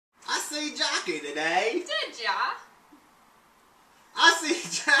Jackie today. Did ya? I seen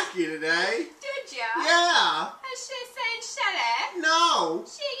Jackie today. Did ya? Yeah. Has she seen Shelly? No.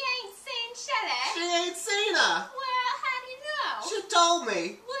 She ain't seen Shelly. She ain't seen her. Well, how do you know? She told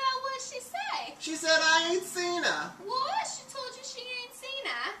me. Well, what'd she say? She said I ain't seen her. What? She told you she ain't seen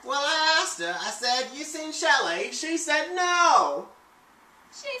her? Well, I asked her. I said, you seen Shelly? She said no.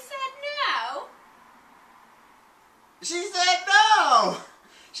 She said no. She said no.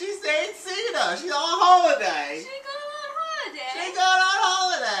 She ain't seen her. She's on holiday. She going on holiday? She going on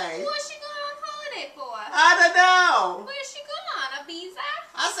holiday. What's she going on holiday for? I don't know. Where's she going? Ibiza?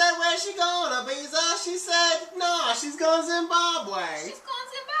 I said, where's she going, Ibiza? She said, no, she's going to Zimbabwe. She's going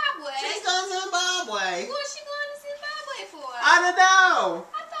to Zimbabwe? She's going to Zimbabwe. What's she going to Zimbabwe for? I don't know.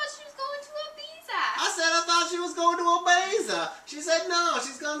 I thought she was going to Ibiza. I said I thought she was going to Ibiza. She said, no,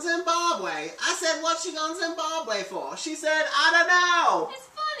 she's going to Zimbabwe. I said, what's she going to Zimbabwe for? She said, I don't know. It's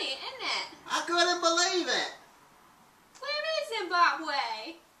funny, isn't it? I couldn't believe it. Where is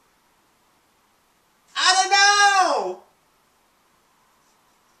Zimbabwe? I don't know.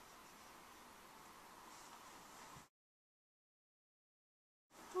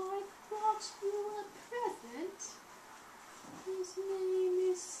 I brought you a present. His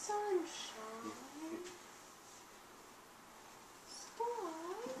name is Sunshine.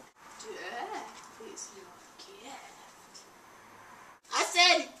 Sky. Death is your gift. I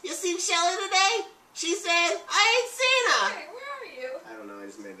said, you seen Shelly today? She said, I ain't seen her. Hey, where are you? I don't know, I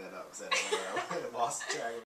just made that up. I lost track.